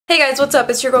Hey guys, what's up?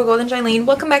 It's your girl Golden Jilene.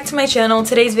 Welcome back to my channel.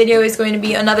 Today's video is going to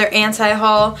be another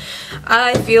anti-haul.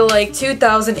 I feel like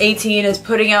 2018 is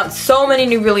putting out so many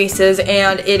new releases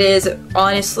and it is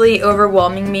honestly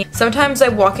overwhelming me. Sometimes I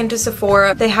walk into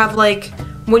Sephora, they have like,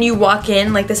 when you walk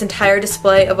in, like this entire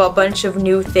display of a bunch of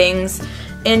new things.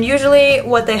 And usually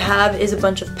what they have is a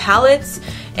bunch of palettes.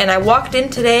 And I walked in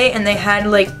today and they had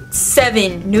like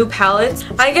 7 new palettes.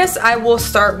 I guess I will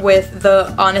start with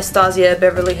the Anastasia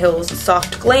Beverly Hills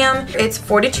Soft Glam. It's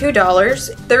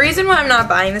 $42. The reason why I'm not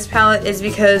buying this palette is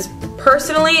because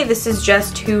personally this is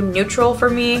just too neutral for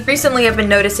me. Recently I've been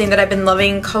noticing that I've been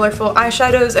loving colorful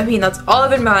eyeshadows. I mean, that's all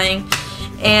I've been buying.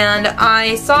 And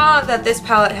I saw that this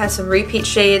palette has some repeat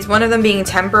shades, one of them being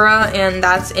Tempera, and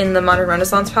that's in the Modern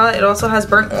Renaissance palette. It also has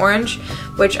Burnt Orange,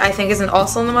 which I think isn't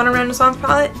also in the Modern Renaissance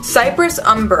palette. Cypress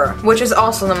Umber, which is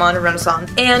also in the Modern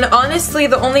Renaissance. And honestly,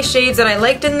 the only shades that I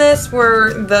liked in this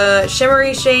were the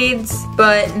shimmery shades,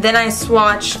 but then I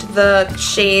swatched the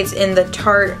shades in the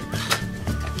Tarte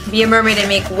Be a Mermaid and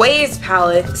Make Waves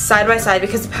palette side by side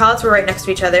because the palettes were right next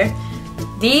to each other.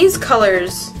 These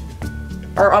colors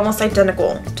are almost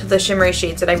identical to the shimmery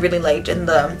shades that I really liked in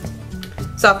the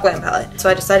Soft Glam palette. So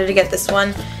I decided to get this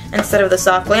one instead of the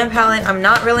Soft Glam palette. I'm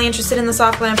not really interested in the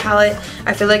Soft Glam palette.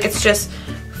 I feel like it's just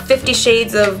 50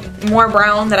 shades of more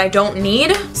brown that I don't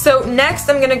need. So next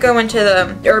I'm gonna go into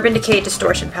the Urban Decay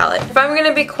Distortion palette. If I'm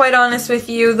gonna be quite honest with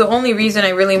you, the only reason I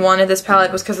really wanted this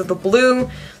palette was because of the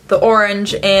blue, the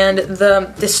orange, and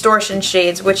the distortion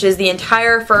shades, which is the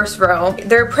entire first row.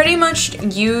 They're pretty much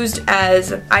used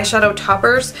as eyeshadow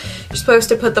toppers. You're supposed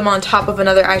to put them on top of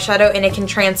another eyeshadow and it can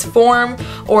transform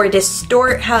or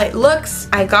distort how it looks.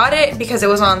 I got it because it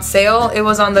was on sale. It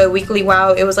was on the Weekly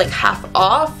Wow. It was like half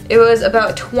off. It was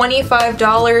about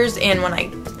 $25, and when I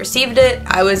received it,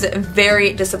 I was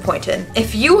very disappointed.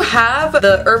 If you have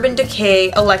the Urban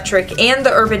Decay Electric and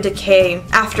the Urban Decay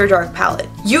After Dark palette,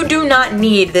 you do not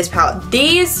need this palette.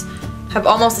 These have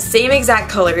almost the same exact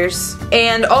colors,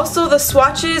 and also the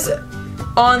swatches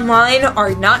online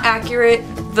are not accurate.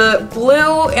 The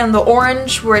blue and the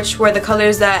orange, which were the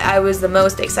colors that I was the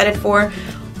most excited for,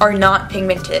 are not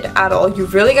pigmented at all. You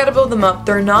really gotta build them up.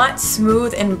 They're not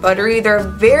smooth and buttery. They're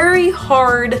very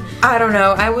hard. I don't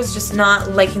know. I was just not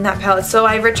liking that palette. So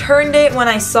I returned it when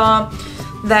I saw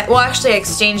that, well actually I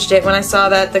exchanged it when I saw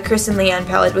that the Kristen Leanne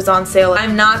palette was on sale.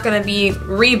 I'm not gonna be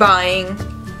rebuying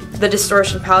the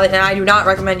Distortion palette, and I do not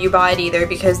recommend you buy it either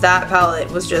because that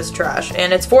palette was just trash.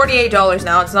 And it's $48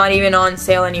 now. It's not even on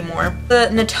sale anymore.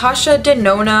 The Natasha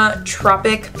Denona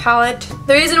Tropic palette.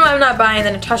 The reason why I'm not buying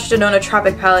the Natasha Denona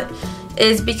Tropic palette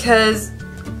is because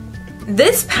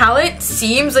this palette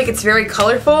seems like it's very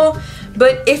colorful,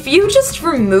 but if you just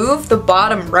remove the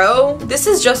bottom row, this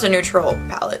is just a neutral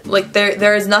palette. Like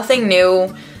there is nothing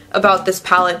new about this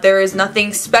palette. There is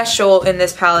nothing special in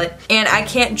this palette, and I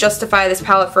can't justify this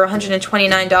palette for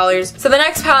 $129. So the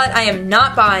next palette I am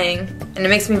not buying, and it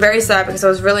makes me very sad because I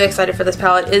was really excited for this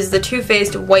palette, is the Too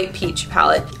Faced White Peach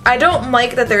palette. I don't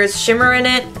like that there is shimmer in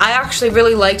it. I actually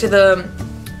really liked the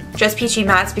Just Peachy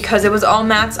mattes because it was all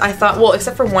mattes. I thought, well,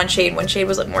 except for one shade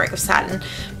was like more like a satin,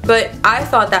 but I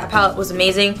thought that palette was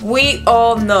amazing. We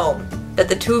all know that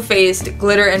the Too Faced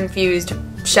glitter infused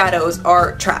shadows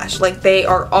are trash. Like, they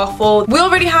are awful. We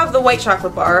already have the White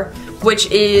Chocolate Bar, which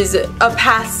is a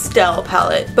pastel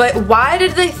palette. But why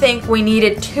did they think we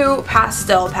needed 2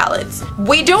 pastel palettes?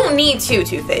 We don't need 2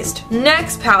 Too Faced.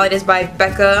 Next palette is by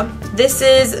Becca. This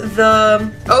is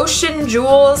the Ocean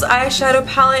Jewels eyeshadow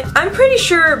palette. I'm pretty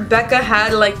sure Becca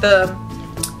had like the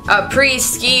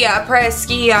Après-Ski,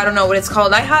 I don't know what it's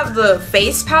called. I have the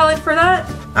face palette for that.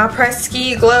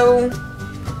 Après-Ski Glow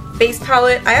Face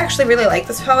palette. I actually really like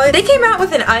this palette. They came out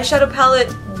with an eyeshadow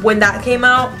palette when that came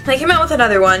out. They came out with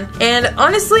another one, and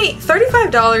honestly,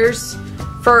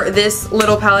 $35 for this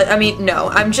little palette. I mean, no,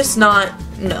 I'm just not,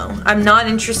 no. I'm not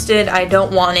interested. I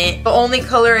don't want it. The only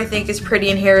color I think is pretty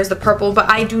in here is the purple, but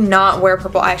I do not wear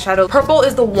purple eyeshadow. Purple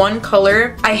is the one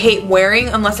color I hate wearing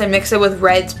unless I mix it with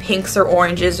reds, pinks, or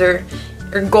oranges, or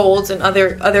golds and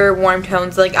other warm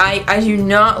tones. Like, I do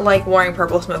not like wearing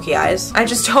purple smoky eyes. I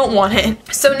just don't want it.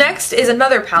 So next is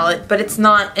another palette, but it's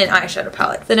not an eyeshadow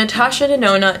palette. The Natasha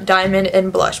Denona Diamond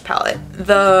and Blush palette.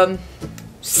 The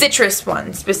citrus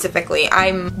one specifically.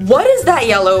 What is that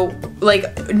yellow,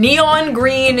 like neon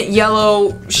green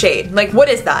yellow shade? Like, what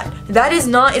is that? That is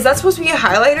not, is that supposed to be a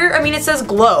highlighter? I mean, it says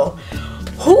glow.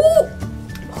 Who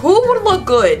would look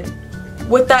good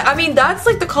with that? I mean, that's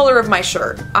like the color of my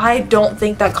shirt. I don't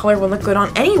think that color will look good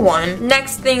on anyone.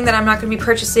 Next thing that I'm not gonna be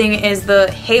purchasing is the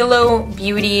Halo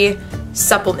Beauty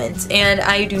supplements, and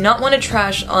I do not want to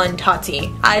trash on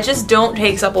Tati. I just don't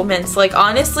take supplements. Like,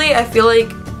 honestly, I feel like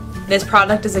this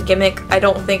product is a gimmick. I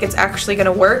don't think it's actually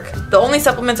gonna work. The only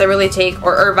supplements I really take,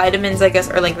 or vitamins I guess,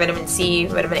 are like vitamin C,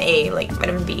 vitamin A, like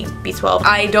vitamin B, B12.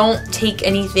 I don't take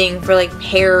anything for like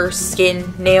hair,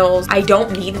 skin, nails. I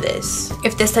don't need this.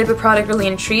 If this type of product really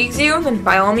intrigues you, then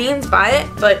by all means buy it,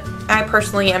 but I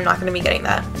personally am not going to be getting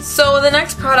that. So the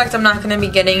next product I'm not going to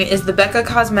be getting is the Becca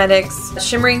Cosmetics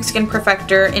Shimmering Skin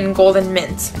Perfector in Golden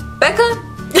Mint. Becca,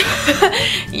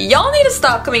 y'all need to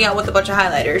stop coming out with a bunch of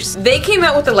highlighters. They came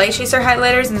out with the Light Chaser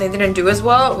highlighters and they didn't do as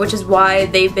well, which is why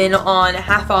they've been on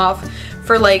half off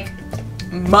for like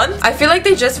months. I feel like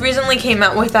they just recently came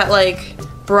out with that like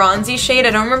bronzy shade.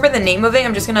 I don't remember the name of it.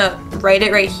 I'm just gonna write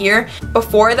it right here.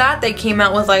 Before that, they came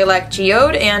out with Lilac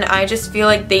Geode, and I just feel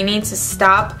like they need to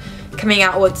stop coming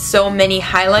out with so many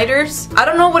highlighters. I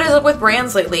don't know what is up with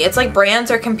brands lately. It's like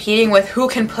brands are competing with who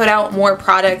can put out more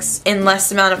products in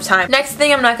less amount of time. Next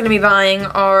thing I'm not going to be buying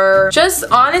are just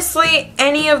honestly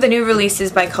any of the new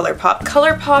releases by ColourPop.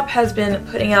 ColourPop has been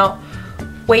putting out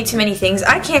way too many things.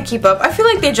 I can't keep up. I feel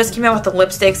like they just came out with the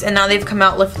lipsticks and now they've come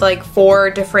out with like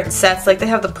 4 different sets. Like they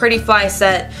have the Pretty Fly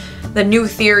set, the New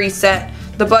Theory set,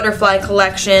 the Butterfly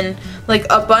collection, like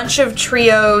a bunch of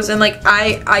trios, and like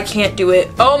I can't do it.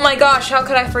 Oh my gosh, how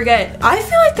could I forget? I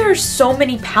feel like there are so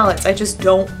many palettes I just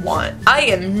don't want. I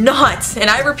am not, and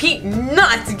I repeat,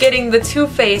 not getting the Too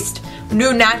Faced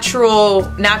new natural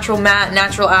matte,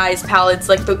 natural eyes palettes,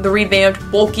 like the revamped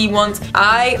bulky ones.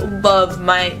 I love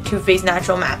my Too Faced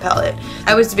natural matte palette.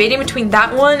 I was debating between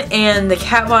that one and the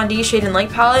Kat Von D Shade and Light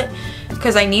palette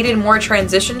because I needed more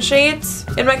transition shades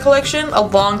in my collection a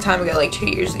long time ago, like 2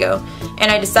 years ago.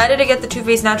 And I decided to get the Too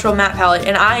Faced Natural Matte Palette,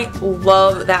 and I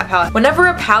love that palette. Whenever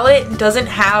a palette doesn't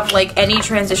have like any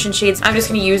transition shades, I'm just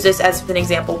gonna use this as an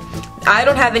example. I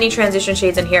don't have any transition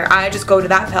shades in here. I just go to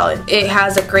that palette. It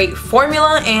has a great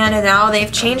formula, and now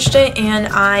they've changed it, and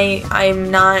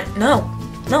I'm not, no,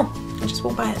 I just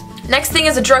won't buy it. Next thing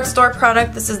is a drugstore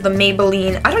product. This is the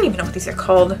Maybelline, I don't even know what these are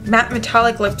called. Matte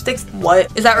Metallic Lipsticks.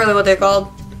 What? Is that really what they're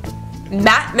called?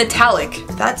 Matte Metallic.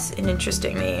 That's an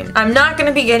interesting name. I'm not going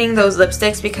to be getting those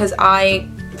lipsticks because I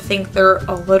think they're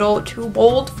a little too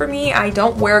bold for me. I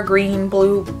don't wear green,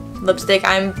 blue lipstick.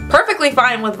 I'm perfectly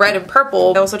fine with red and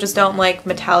purple. I also just don't like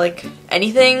metallic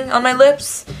anything on my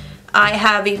lips. I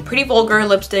have a pretty vulgar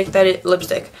lip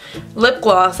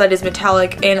gloss that is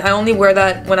metallic, and I only wear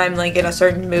that when I'm like in a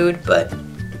certain mood, but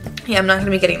yeah, I'm not going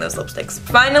to be getting those lipsticks.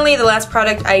 Finally, the last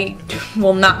product I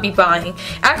will not be buying.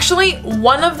 Actually,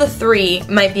 one of the 3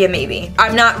 might be a maybe.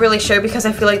 I'm not really sure because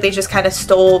I feel like they just kind of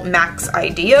stole MAC's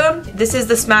idea. This is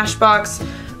the Smashbox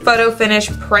Photo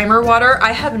Finish Primer Water.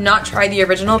 I have not tried the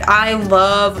original. I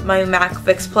love my MAC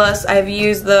Fix Plus. I've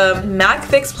used the MAC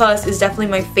Fix Plus, is definitely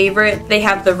my favorite. They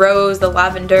have the rose, the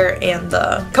lavender, and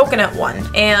the coconut one.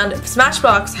 And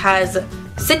Smashbox has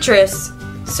citrus,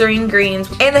 serene greens,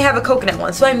 and they have a coconut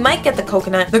one, so I might get the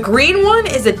coconut. The green one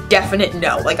is a definite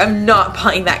no. Like, I'm not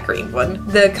buying that green one.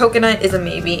 The coconut is a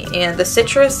maybe, and the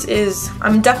citrus is,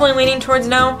 I'm definitely leaning towards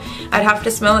no. I'd have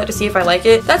to smell it to see if I like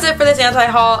it. That's it for this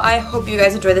anti-haul. I hope you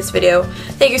guys enjoyed this video.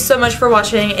 Thank you so much for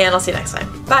watching, and I'll see you next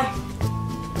time. Bye!